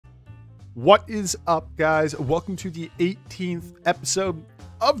What is up, guys? Welcome to the 18th episode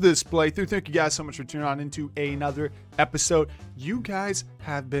of this playthrough. Thank you guys so much for tuning on into another episode. You guys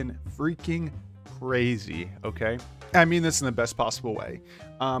have been freaking crazy, okay? I mean this in the best possible way.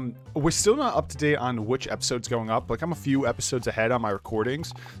 We're still not up to date on which episode's going up. Like, I'm a few episodes ahead on my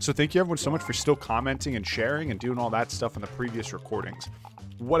recordings. So thank you everyone so much for still commenting and sharing and doing all that stuff on the previous recordings.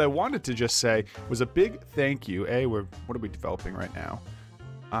 What I wanted to just say was a big thank you. What are we developing right now?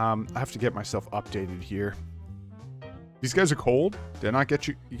 I have to get myself updated here. These guys are cold? Did I not get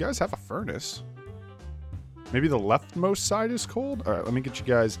you? You guys have a furnace. Maybe the leftmost side is cold? All right, let me get you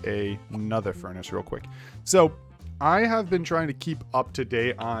guys another furnace real quick. So I have been trying to keep up to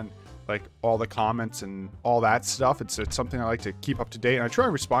date on like all the comments and all that stuff. It's something I like to keep up to date, and I try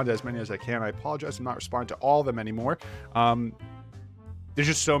and respond to as many as I can. I apologize, I'm not responding to all of them anymore. There's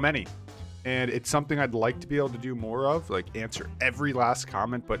just so many. And it's something I'd like to be able to do more of, like answer every last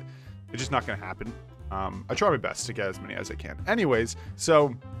comment, but it's just not going to happen. I try my best to get as many as I can. Anyways,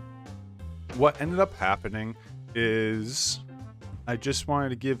 so what ended up happening is I just wanted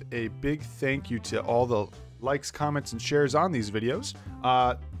to give a big thank you to all the likes, comments, and shares on these videos.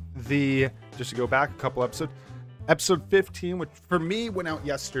 Just to go back a couple episodes, episode 15, which for me went out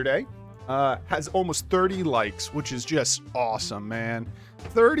yesterday, has almost 30 likes, which is just awesome, man.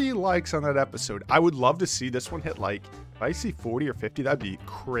 30 likes on that episode. I would love to see this one hit, like, if I see 40 or 50, that'd be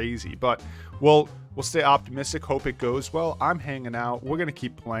crazy. But we'll stay optimistic, hope it goes well. I'm hanging out. We're gonna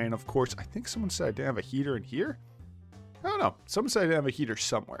keep playing, of course. I think someone said I didn't have a heater in here. I don't know. Someone said I didn't have a heater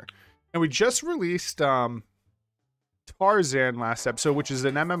somewhere. And we just released Tarzan last episode, which is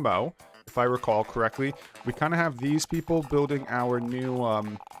an MMO, if I recall correctly. We kind of have these people building our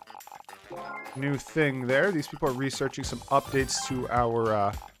new thing there. These people are researching some updates to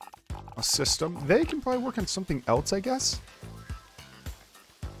our system. They can probably work on something else, I guess.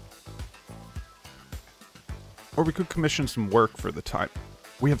 Or we could commission some work for the time.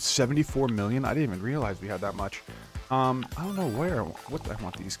 We have 74 million. I didn't even realize we had that much. I don't know what I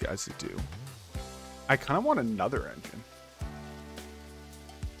want these guys to do. I kind of want another engine.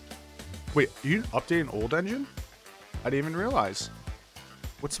 Wait, you update an old engine? I didn't even realize.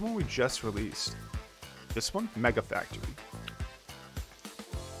 What's the one we just released? This one? Mega Factory.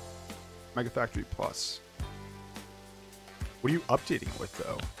 Mega Factory Plus. What are you updating with,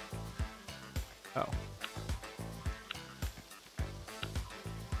 though? Oh.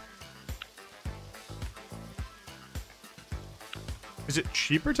 Is it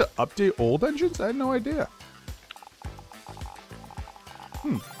cheaper to update old engines? I had no idea.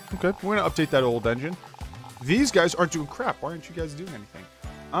 Okay, we're going to update that old engine. These guys aren't doing crap. Why aren't you guys doing anything?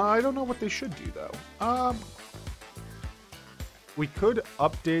 I don't know what they should do, though. We could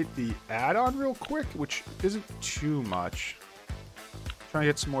update the add-on real quick, which isn't too much. Trying to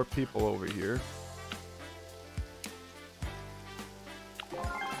get some more people over here.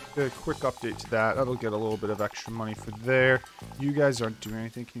 A quick update to that. That'll get a little bit of extra money for there. You guys aren't doing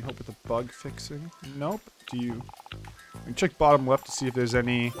anything. Can you help with the bug fixing? Nope. Do you? I can check bottom left to see if there's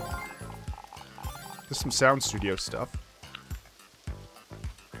any... There's some sound studio stuff.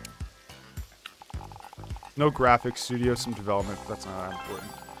 No graphics studio, some development, but that's not that important.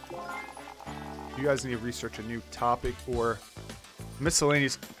 You guys need to research a new topic or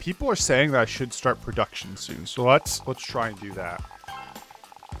miscellaneous. People are saying that I should start production soon, so let's try and do that.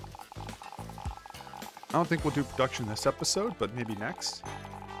 I don't think we'll do production this episode, but maybe next.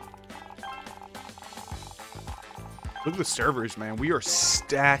 Look at the servers, man. We are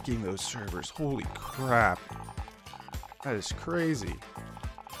stacking those servers. Holy crap. That is crazy.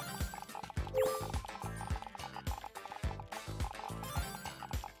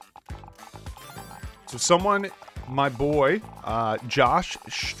 So someone, my boy, Josh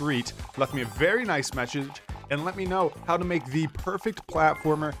Street, left me a very nice message and let me know how to make the perfect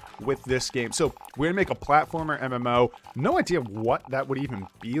platformer with this game. So we're gonna make a platformer MMO. No idea what that would even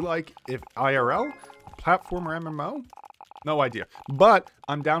be like if IRL. Platformer MMO? No idea. But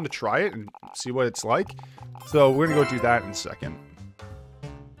I'm down to try it and see what it's like. So we're gonna go do that in a second.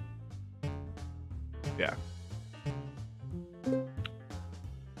 Yeah.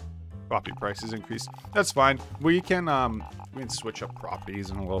 Property prices increased. That's fine. We can switch up properties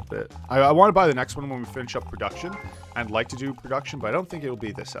in a little bit. I want to buy the next one when we finish up production. I'd like to do production, but I don't think it will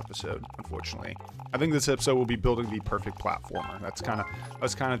be this episode, unfortunately. I think this episode will be building the perfect platformer. That's kind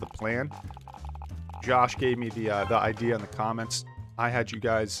of the plan. Josh gave me the idea in the comments. I had you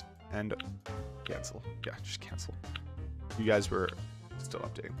guys and cancel. Yeah, just cancel. You guys were still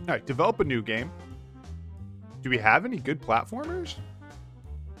updating. All right, develop a new game. Do we have any good platformers?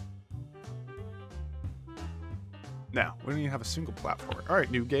 No, we don't even have a single platformer. All right,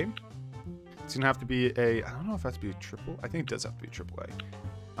 new game. It's gonna have to be a, I don't know if that's to be a triple. I think it does have to be a triple A.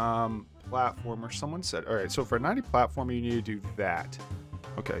 Platformer, someone said. All right, so for a 90 platformer, you need to do that.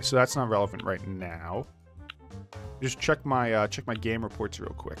 Okay, so that's not relevant right now. Just check my game reports real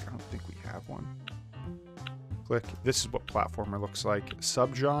quick. I don't think we have one. Click. This is what platformer looks like.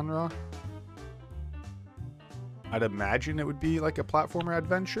 Subgenre. I'd imagine it would be like a platformer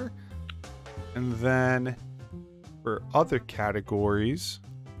adventure. And then for other categories,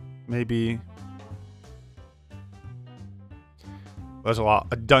 maybe there's a lot.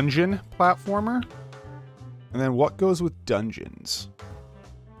 A dungeon platformer. And then what goes with dungeons?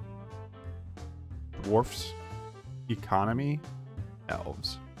 Dwarfs, economy,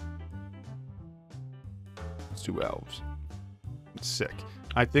 elves. Let's do elves. Sick.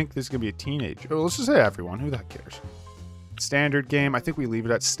 I think this is going to be a teenage. Oh, let's just say everyone. Who the heck cares? Standard game. I think we leave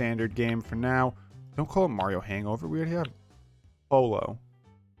it at standard game for now. Don't call it Mario Hangover. We already have Polo.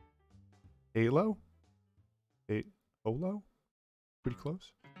 Halo? Polo? Pretty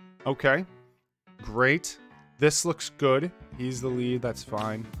close. Okay. Great. This looks good. He's the lead. That's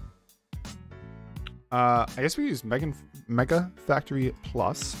fine. I guess we use Mega Factory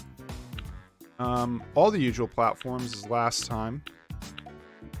Plus. All the usual platforms as last time.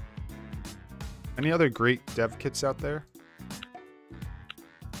 Any other great dev kits out there?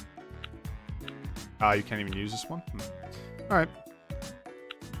 You can't even use this one? All right.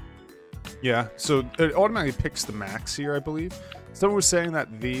 Yeah, so it automatically picks the max here, I believe. Someone was saying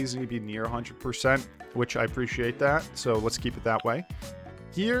that these need to be near 100%, which I appreciate that. So let's keep it that way.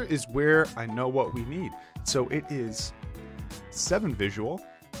 Here is where I know what we need. So it is 7 visual.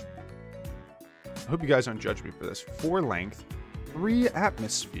 I hope you guys don't judge me for this. 4 length, 3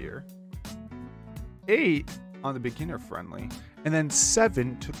 atmosphere, 8 on the beginner friendly, and then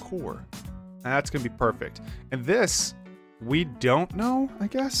 7 to core. And that's going to be perfect. And this, we don't know, I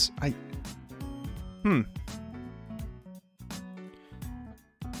guess. I'm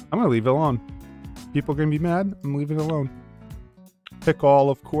going to leave it alone. People are going to be mad. I'm leaving it alone. Pick all,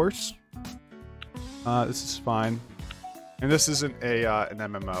 of course. This is fine. And this isn't an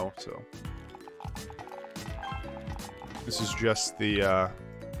MMO, so. This is just the, I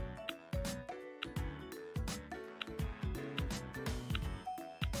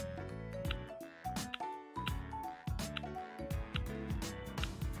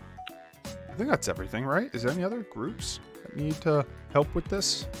think that's everything, right? Is there any other groups that need to help with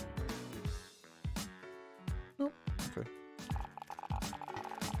this? Nope. Okay.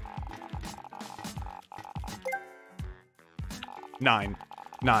 Nine.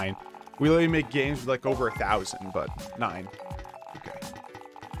 We literally make games with like over 1,000, but 9. Okay.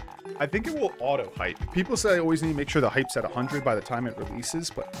 I think it will auto-hype. People say I always need to make sure the hype's at 100 by the time it releases,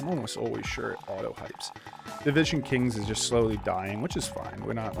 but I'm almost always sure it auto-hypes. Division Kings is just slowly dying, which is fine.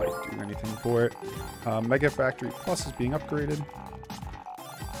 We're not like doing anything for it. Mega Factory Plus is being upgraded.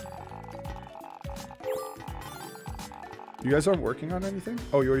 You guys aren't working on anything?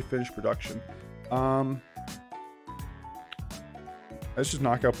 Oh, you already finished production. Let's just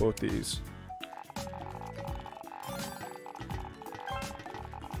knock out both these.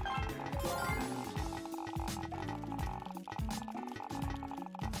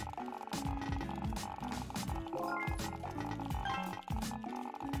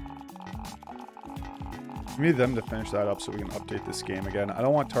 We need them to finish that up so we can update this game again. I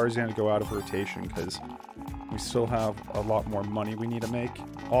don't want Tarzan to go out of rotation because we still have a lot more money we need to make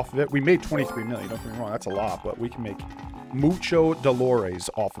off of it. We made 23 million, don't get me wrong, that's a lot, but we can make mucho dolores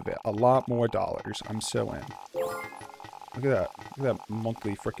off of it. A lot more dollars. I'm so in. Look at that. Look at that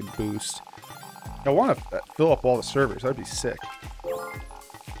monthly freaking boost. I want to fill up all the servers. That'd be sick.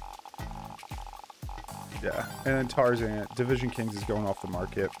 Yeah, and then Tarzan, Division Kings is going off the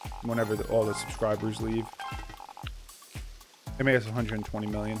market whenever all the subscribers leave. They made us 120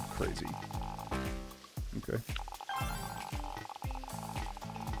 million. Crazy. Okay.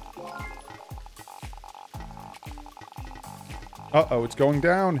 Uh-oh, it's going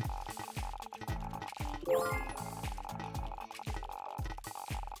down.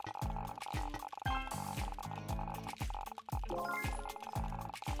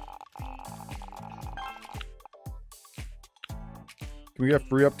 Can we get a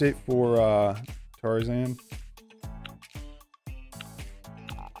free update for Tarzan?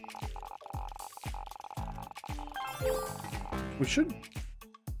 We should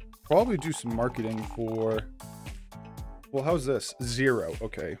probably do some marketing for... Well, how's this? 0.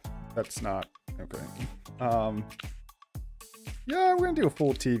 Okay. That's not... Okay. Yeah, we're gonna do a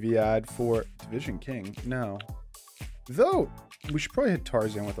full TV ad for Division King. No. Though, We should probably hit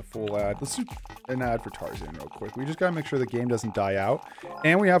Tarzan with a full ad. Let's do an ad for Tarzan real quick. We just gotta make sure the game doesn't die out.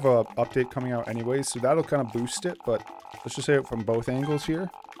 And we have a update coming out anyways, so that'll kind of boost it, but let's just say it from both angles here.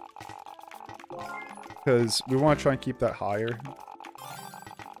 Because we want to try and keep that higher.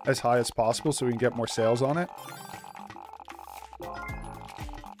 As high as possible so we can get more sales on it.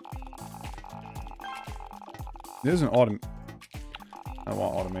 There's an I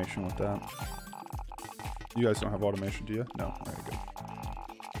want automation with that. You guys don't have automation, do you? No. Very good.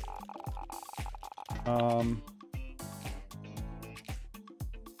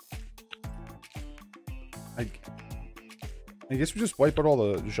 I guess we just wipe out all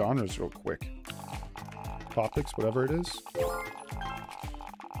the genres real quick. Topics, whatever it is.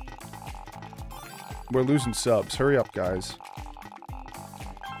 We're losing subs. Hurry up, guys.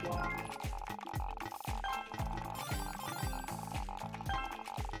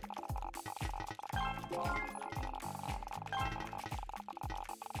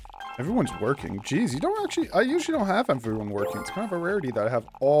 Everyone's working. Jeez, you don't actually... I usually don't have everyone working. It's kind of a rarity that I have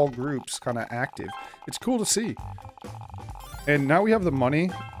all groups kind of active. It's cool to see. And now we have the money.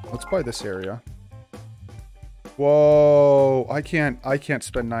 Let's buy this area. Whoa. I can't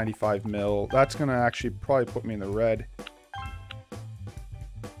spend 95 mil. That's going to actually probably put me in the red.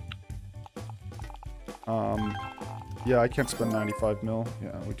 Yeah, I can't spend 95 mil.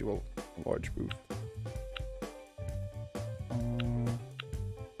 Yeah, we do a large booth.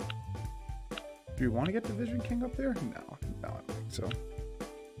 Do you want to get Division King up there? No, I don't think so.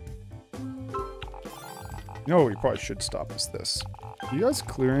 You know what we probably should stop is this. Are you guys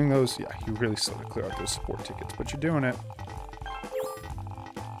clearing those? Yeah, you really still got to clear out those support tickets, but you're doing it.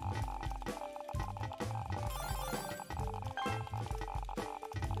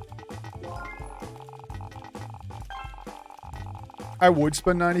 I would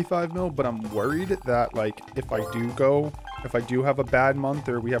spend 95 mil, but I'm worried that, like, if I do have a bad month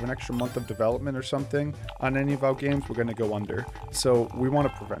or we have an extra month of development or something on any of our games, we're going to go under. So we want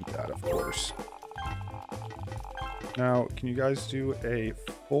to prevent that, of course. Now, can you guys do a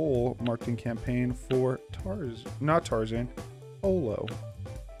full marketing campaign for not Tarzan, Polo?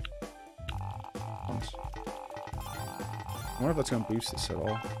 I wonder if that's going to boost this at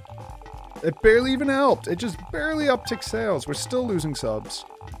all. It barely even helped. It just barely upticked sales. We're still losing subs.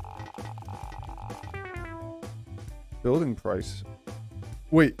 Building price.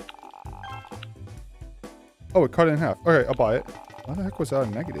 Wait. Oh, it cut it in half. Alright, I'll buy it. Why the heck was that a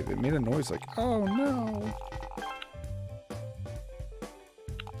negative? It made a noise like, oh no.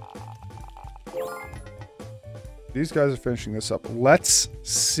 These guys are finishing this up. Let's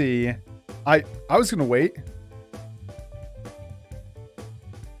see. I was gonna wait.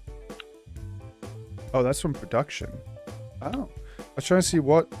 Oh, that's from production. Oh. I was trying to see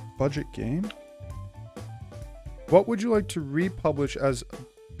what budget game. What would you like to republish as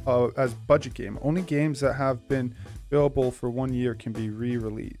budget game? Only games that have been available for 1 year can be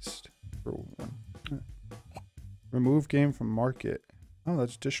re-released. Remove game from market. Oh,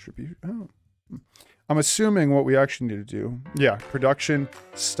 that's distribute. Oh. I'm assuming what we actually need to do. Yeah, production,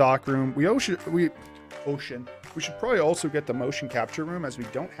 stock room. We should probably also get the motion capture room as we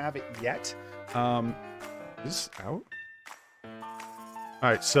don't have it yet. Is this out?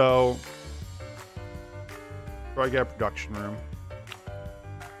 Alright, so probably get a production room.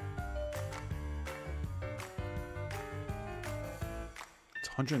 It's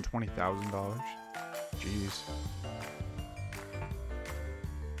 $120,000. Jeez.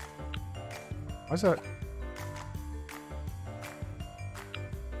 Why's that?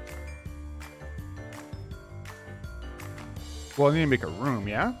 Well, I need to make a room,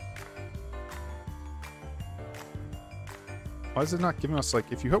 yeah? Why is it not giving us, like,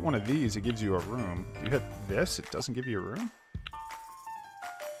 if you hit one of these, it gives you a room. If you hit this, it doesn't give you a room?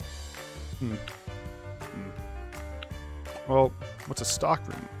 Well, what's a stock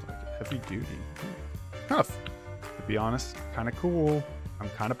room look like? Heavy duty. Kind of, to be honest, kind of cool. I'm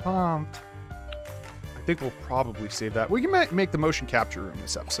kind of pumped. I think we'll probably save that. We can make the motion capture room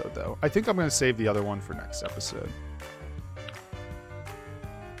this episode, though. I think I'm going to save the other one for next episode.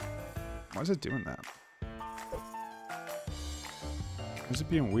 Why is it doing that? Why is it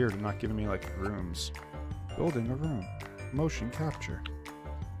being weird and not giving me, like, rooms? Building a room. Motion capture.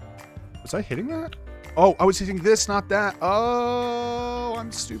 Was I hitting that? Oh, I was hitting this, not that. Oh,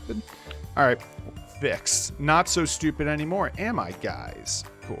 I'm stupid. All right. Fixed. Not so stupid anymore, am I, guys?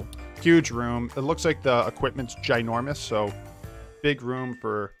 Cool. Huge room. It looks like the equipment's ginormous, so big room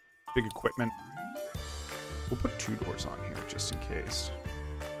for big equipment. We'll put 2 doors on here just in case.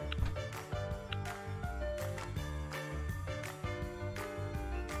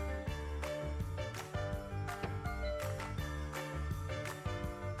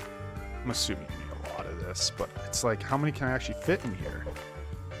 I'm assuming you need a lot of this, but it's like, how many can I actually fit in here?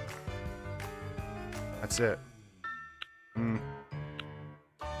 That's it.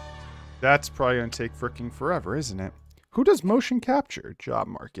 That's probably going to take freaking forever, isn't it? Who does motion capture? Job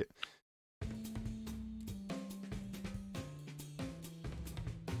market.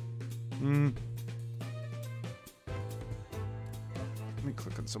 Let me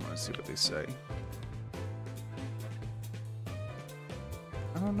click on someone and see what they say.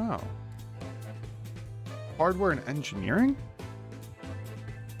 I don't know. Hardware and engineering?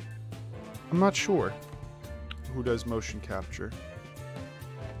 I'm not sure. Who does motion capture?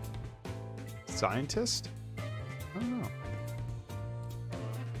 Scientist? I don't know.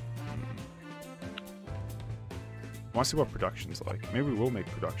 I want to see what production's like. Maybe we will make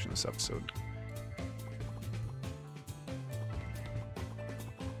production this episode.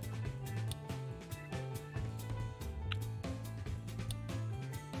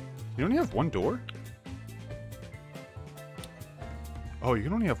 You only have one door? Oh, you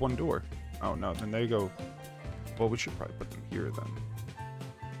can only have one door. Oh, no. Then they go... Well, we should probably put them here, then.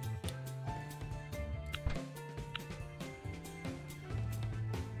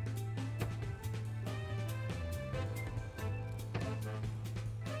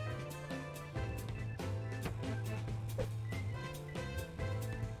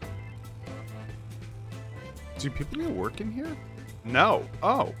 Do people need to work in here? No.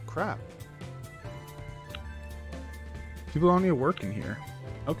 Oh, crap. People don't need to work in here.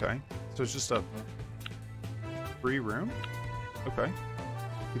 Okay. So it's just a free room? Okay.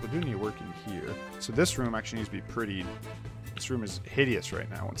 People do need to work in here. So this room actually needs to be pretty. This room is hideous right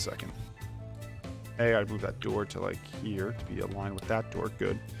now. 1 second. Hey, I'd move that door to like here to be aligned with that door.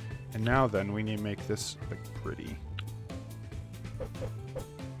 Good. And now then we need to make this like pretty.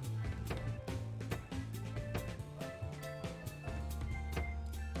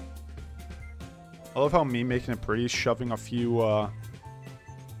 I love how me making it pretty is shoving a few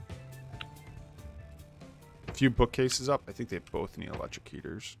bookcases up. I think they both need electric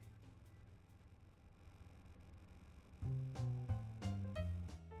heaters.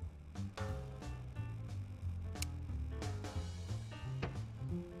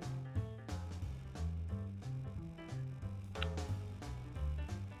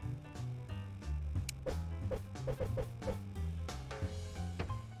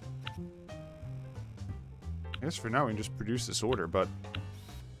 I guess for now we can just produce this order, but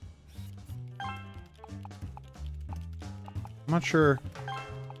I'm not sure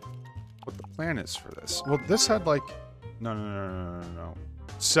what the plan is for this. Well, this had like no.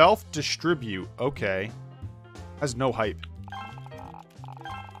 Self-distribute. Okay. Has no hype.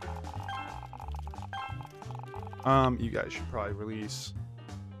 You guys should probably release.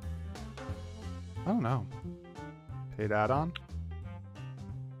 I don't know. Paid add-on.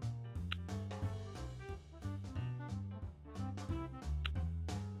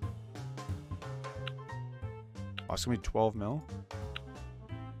 Oh, it's gonna be 12 mil.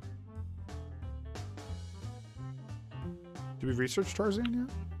 Did we research Tarzan yet?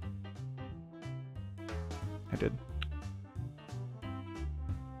 I did.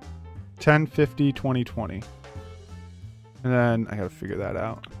 10, 50, 20, 20. And then I gotta figure that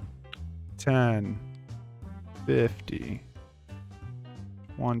out. 10, 50,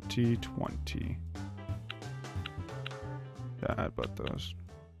 20, 20. Yeah, I bought those.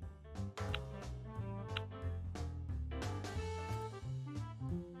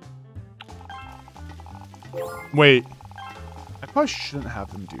 Wait. I probably shouldn't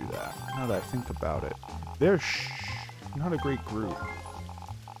have them do that, now that I think about it. They're not a great group.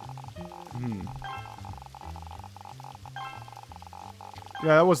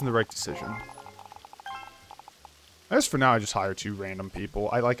 Yeah, that wasn't the right decision. I guess for now I just hire 2 random people.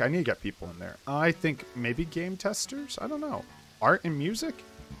 I need to get people in there. I think maybe game testers? I don't know. Art and music?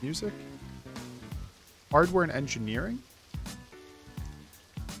 Music? Hardware and engineering?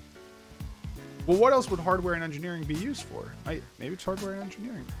 Well, what else would hardware and engineering be used for? Maybe it's hardware and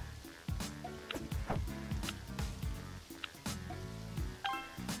engineering.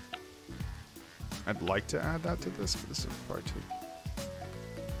 I'd like to add that to this, but this is probably too...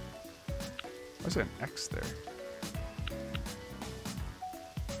 Why is there an X there?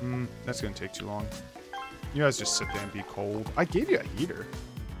 That's gonna take too long. You guys just sit there and be cold. I gave you a heater.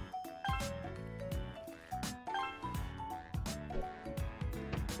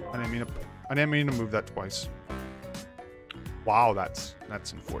 I didn't mean to move that twice. Wow, that's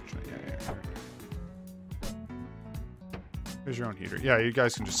unfortunate. Yeah. Here's your own heater. Yeah, you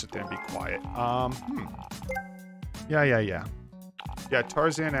guys can just sit there and be quiet. Yeah. Yeah,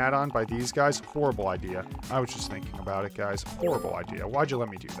 Tarzan add-on by these guys. Horrible idea. I was just thinking about it, guys. Horrible idea. Why'd you let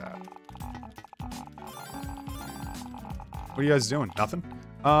me do that? What are you guys doing? Nothing?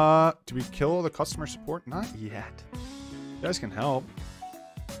 Do we kill all the customer support? Not yet. You guys can help.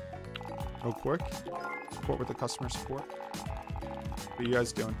 Real quick. Support with the customer support. What are you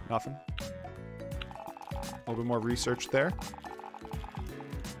guys doing? Nothing? A little bit more research there.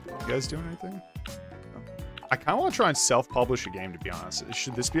 You guys doing anything? No. I kind of want to try and self-publish a game, to be honest.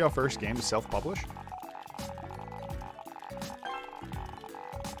 Should this be our first game to self-publish?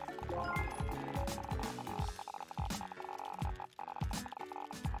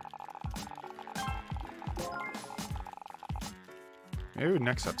 Maybe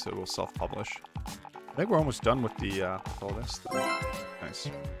next episode we'll self-publish. I think we're almost done with the with all this thing. Nice.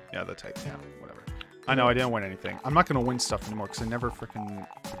 Yeah, the Tycoon. Yeah, whatever. I know I didn't win anything. I'm not gonna win stuff anymore because I never freaking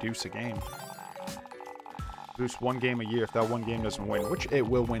produce a game. Produce one game a year. If that one game doesn't win, which it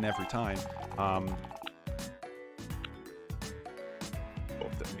will win every time. Oh,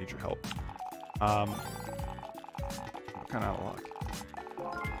 if that need your help. I'm kind of out of luck.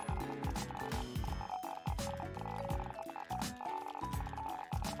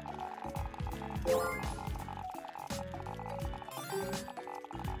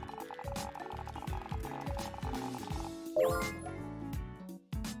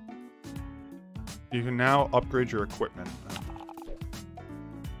 You can now upgrade your equipment.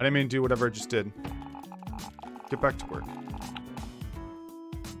 I didn't mean to do whatever I just did. Get back to work.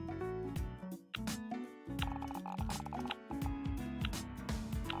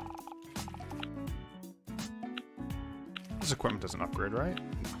 This equipment doesn't upgrade, right?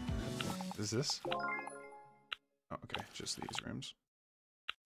 Is this? Oh, okay, just these rooms.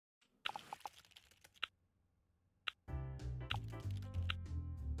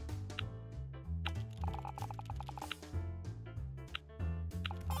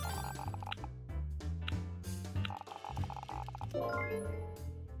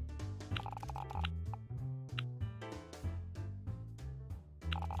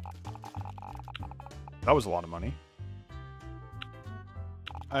 That was a lot of money.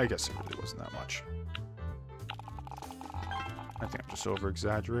 I guess it really wasn't that much. I think I'm just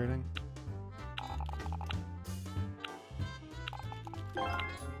over-exaggerating. Why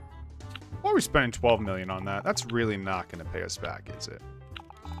are we spending $12 million on that? That's really not going to pay us back, is it?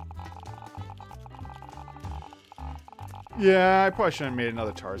 Yeah, I probably shouldn't have made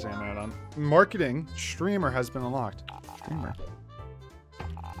another Tarzan add-on. Marketing streamer has been unlocked. Streamer.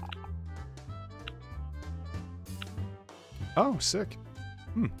 Oh, sick.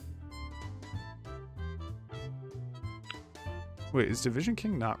 Wait, is Division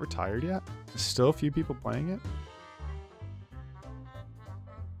King not retired yet? There's still a few people playing it?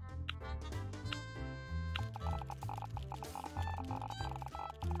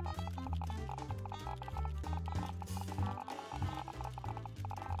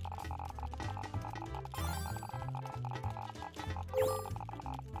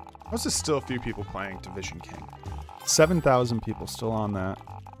 How's there still a few people playing Division King? 7,000 people still on that.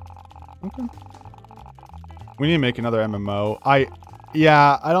 Okay. We need to make another MMO.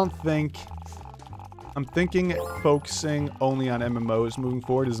 Yeah, I don't think... I'm thinking focusing only on MMOs moving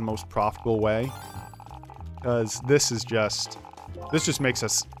forward is the most profitable way. Because this just makes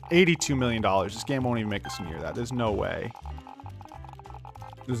us $82 million. This game won't even make us near that. There's no way.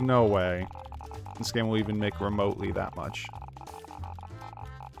 There's no way this game will even make remotely that much.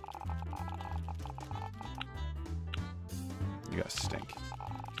 You guys stink.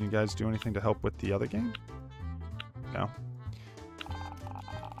 Can you guys do anything to help with the other game? No.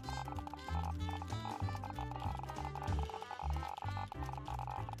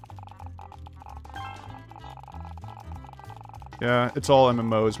 Yeah, it's all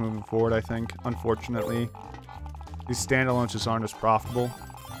MMOs moving forward, I think, unfortunately. These standalones just aren't as profitable.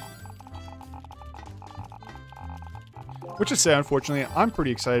 Which to say, unfortunately, I'm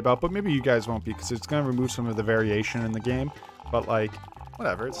pretty excited about, but maybe you guys won't be, because it's going to remove some of the variation in the game. But, like,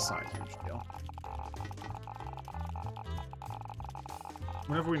 whatever, it's not a huge deal.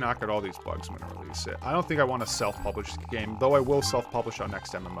 Whenever we knock out all these bugs, I'm going to release it. I don't think I want to self-publish the game, though I will self-publish our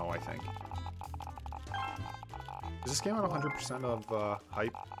next MMO, I think. Is this game at 100% of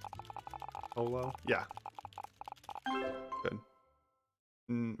hype? Solo? Yeah. Good.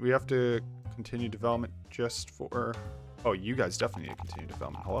 We have to continue development just for... Oh, you guys definitely need to continue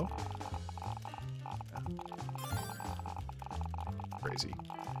development. Hello? Yeah. Crazy.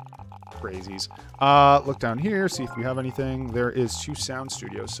 Crazies. Look down here, see if we have anything. There is 2 sound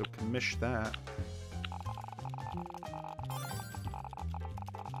studios, so commish that.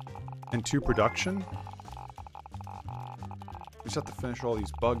 And 2 production. We just have to finish all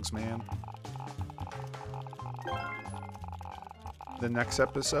these bugs, man. the next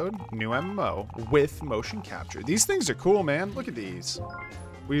episode, new MMO with motion capture. These things are cool, man. Look at these.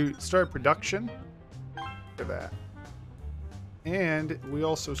 We started production. Look at that. And we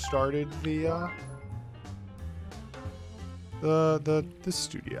also started the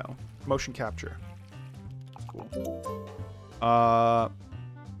studio. Motion capture. That's cool.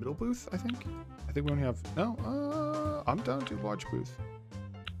 Middle booth, I think? I think we only have... No, I'm down to large booth.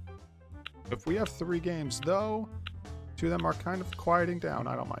 If we have 3 games, though, 2 of them are kind of quieting down.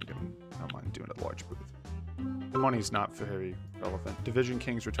 I don't mind doing a large booth. The money's not very relevant. Division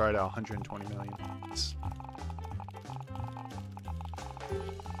Kings retired at 120 million. Yes.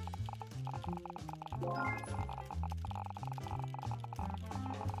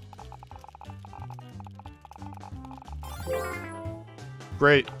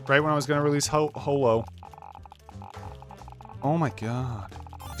 Great. Right when I was going to release Holo. Oh my god.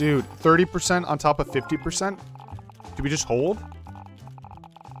 Dude, 30% on top of 50%? Do we just hold?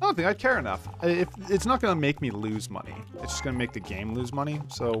 I don't think I care enough. If it's not going to make me lose money. It's just going to make the game lose money.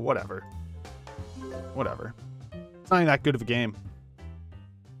 So, whatever. Whatever. It's not even that good of a game.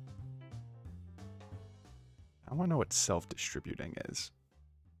 I want to know what self-distributing is.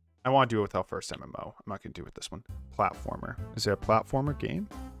 I want to do it with our first MMO. I'm not going to do it with this one. Platformer. Is there a platformer game?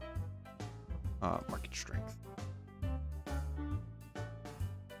 Market strength.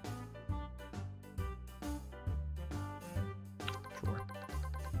 Sure.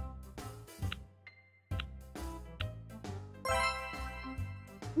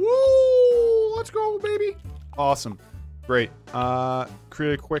 Woo! Let's go, baby! Awesome. Great.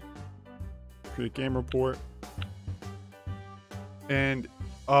 Create a game report. And...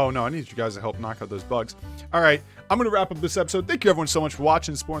 oh, no, I need you guys to help knock out those bugs. All right, I'm going to wrap up this episode. Thank you, everyone, so much for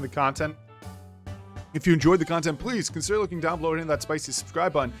watching and supporting the content. If you enjoyed the content, please consider looking down below and hitting that spicy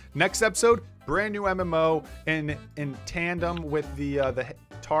subscribe button. Next episode, brand new MMO in tandem with the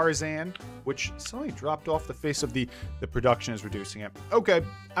Tarzan, which suddenly dropped off the face of the production is reducing it. Okay,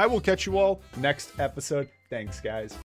 I will catch you all next episode. Thanks, guys.